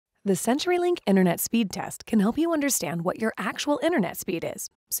The CenturyLink Internet Speed Test can help you understand what your actual internet speed is,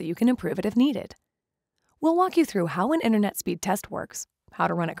 so you can improve it if needed. We'll walk you through how an internet speed test works, how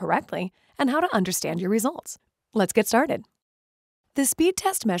to run it correctly, and how to understand your results. Let's get started. The speed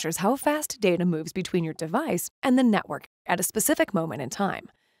test measures how fast data moves between your device and the network at a specific moment in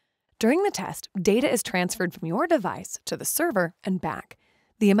time. During the test, data is transferred from your device to the server and back.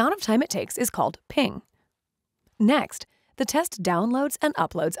 The amount of time it takes is called ping. Next, the test downloads and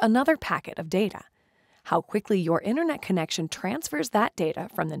uploads another packet of data. How quickly your internet connection transfers that data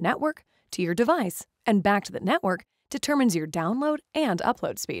from the network to your device and back to the network determines your download and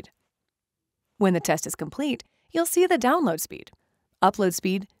upload speed. When the test is complete, you'll see the download speed, upload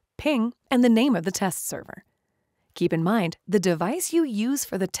speed, ping, and the name of the test server. Keep in mind, the device you use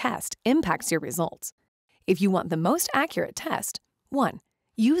for the test impacts your results. If you want the most accurate test, 1.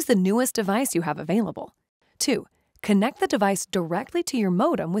 Use the newest device you have available. 2. Connect the device directly to your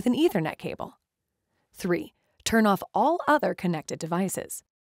modem with an Ethernet cable. 3. Turn off all other connected devices.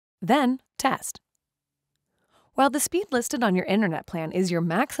 Then, test. While the speed listed on your internet plan is your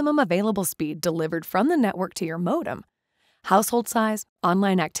maximum available speed delivered from the network to your modem, household size,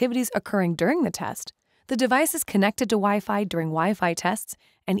 online activities occurring during the test, the devices connected to Wi-Fi during Wi-Fi tests,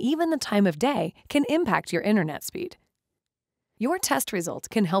 and even the time of day can impact your internet speed. Your test results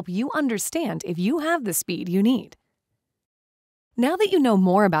can help you understand if you have the speed you need. Now that you know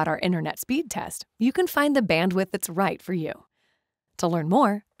more about our internet speed test, you can find the bandwidth that's right for you. To learn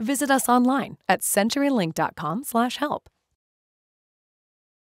more, visit us online at CenturyLink.com/help.